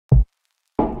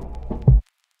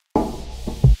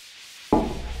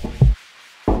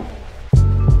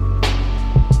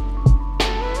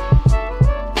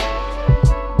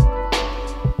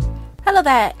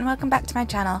Hello there and welcome back to my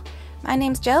channel. My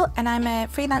name's Jill and I'm a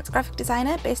freelance graphic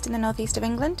designer based in the northeast of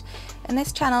England, and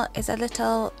this channel is a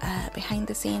little behind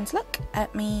the scenes look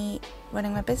at me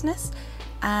running my business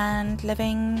and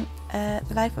living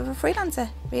the life of a freelancer,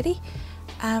 really.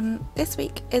 This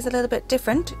week is a little bit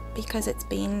different because it's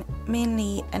been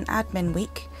mainly an admin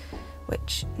week,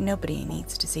 which nobody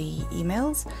needs to see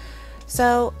emails.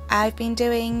 So I've been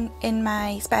doing in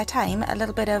my spare time a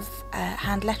little bit of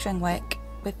hand lettering work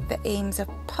with the aims of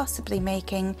possibly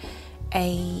making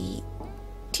a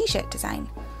t-shirt design.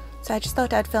 So I just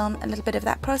thought I'd film a little bit of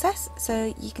that process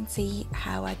so you can see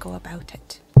how I go about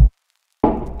it.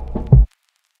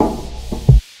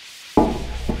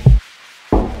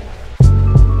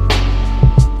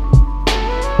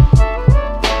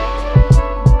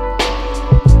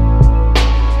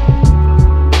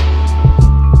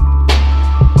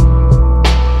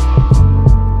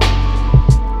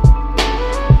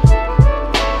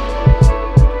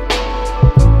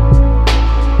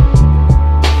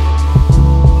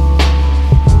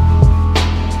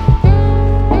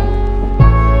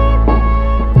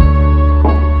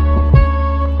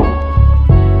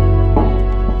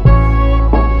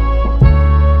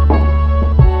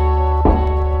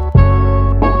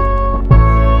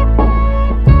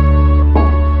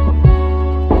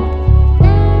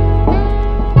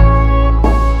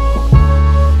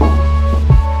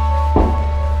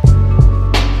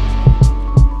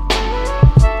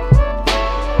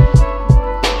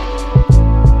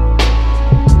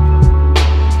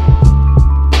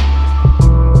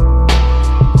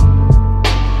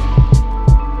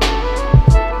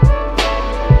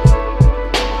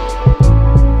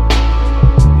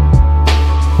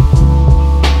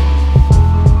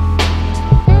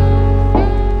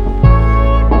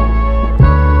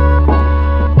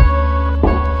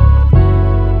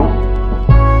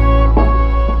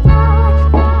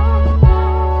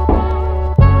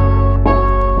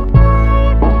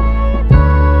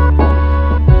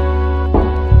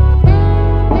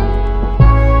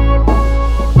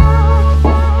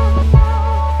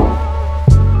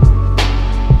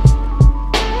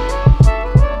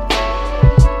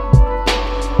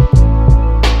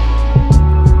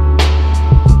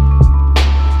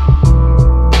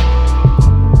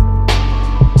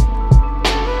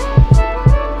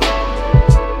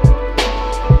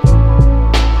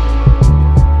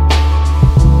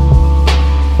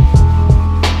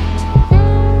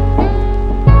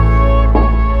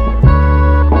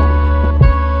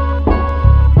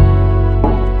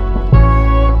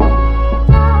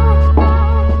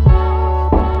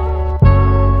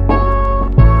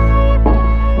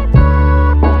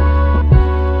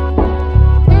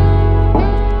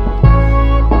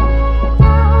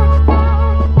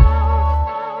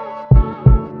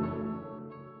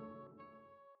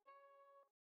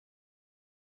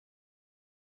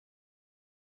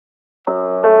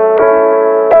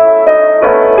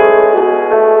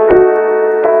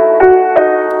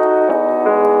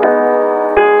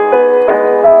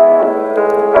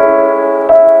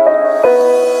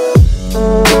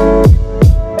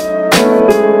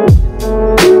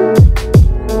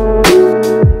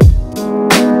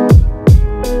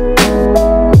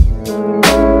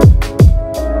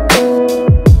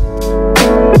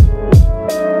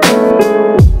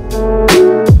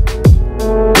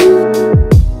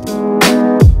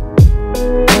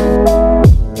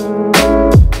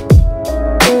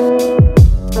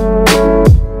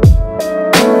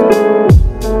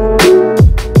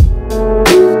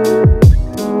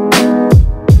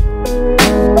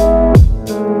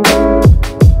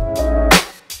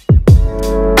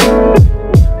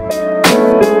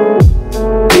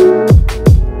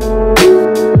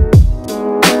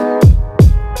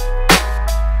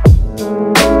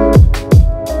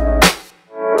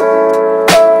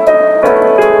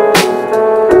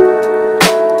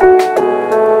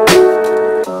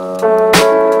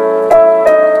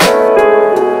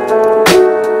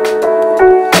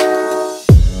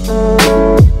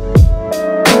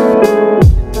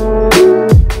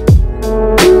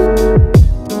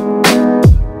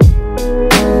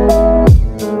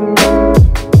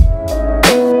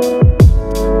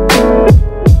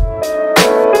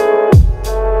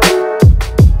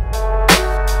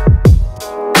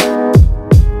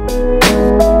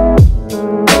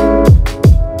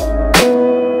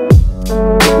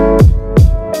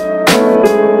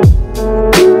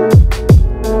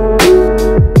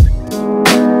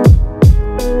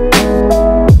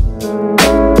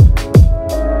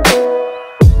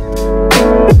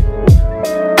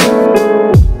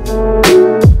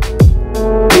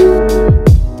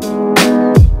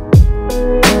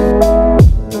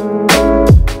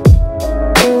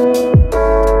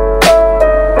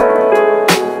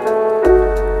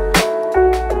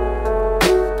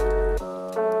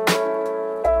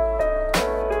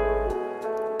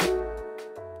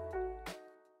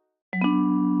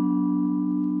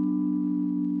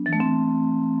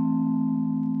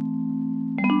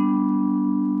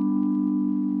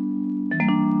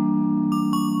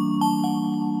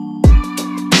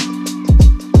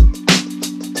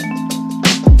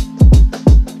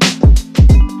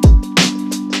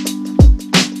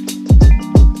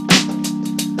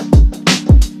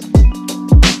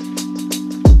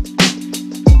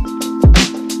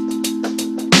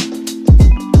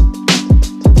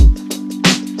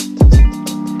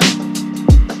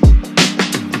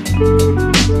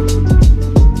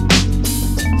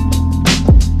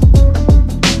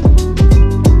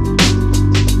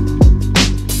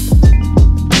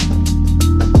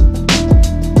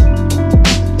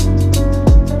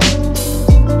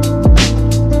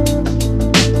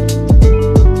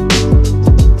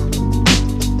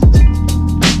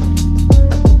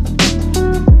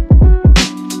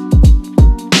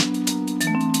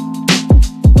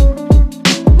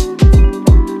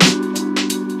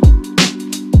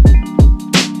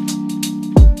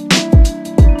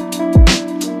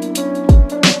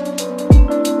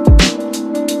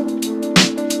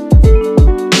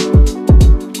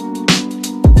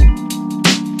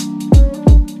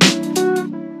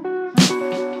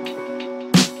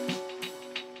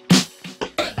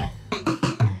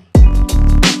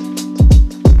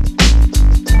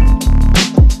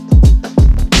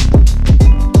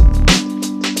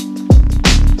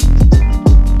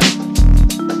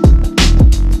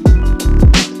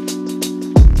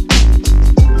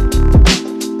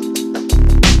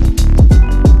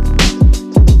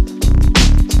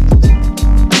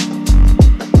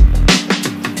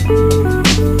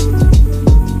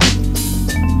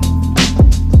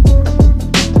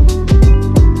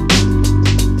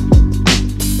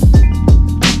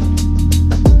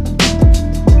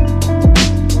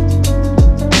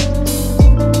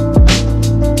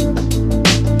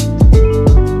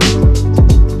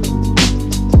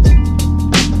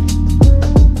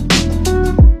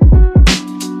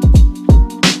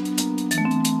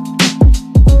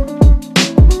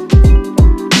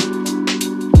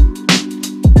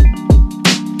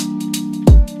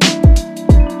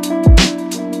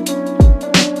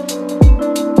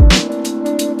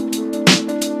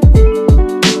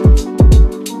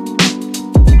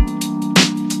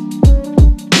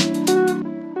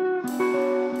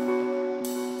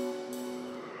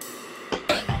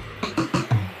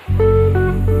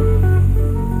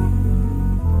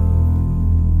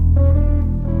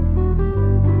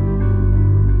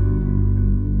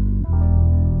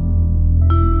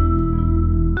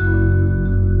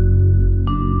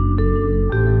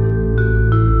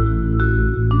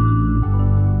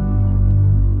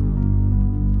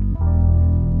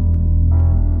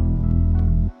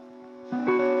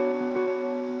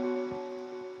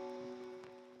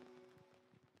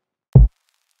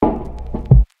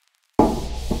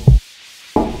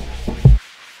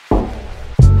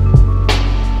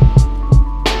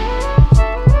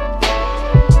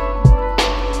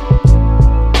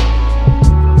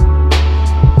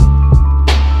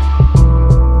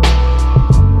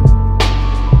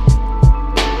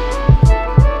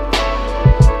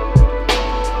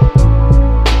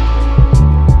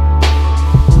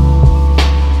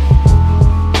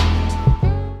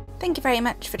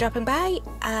 very much for dropping by.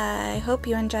 I hope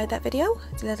you enjoyed that video.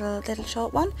 It's a little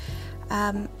short one.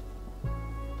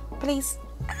 Please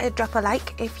drop a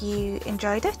like if you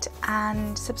enjoyed it,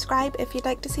 and subscribe if you'd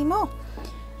like to see more.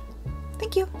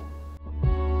 Thank you.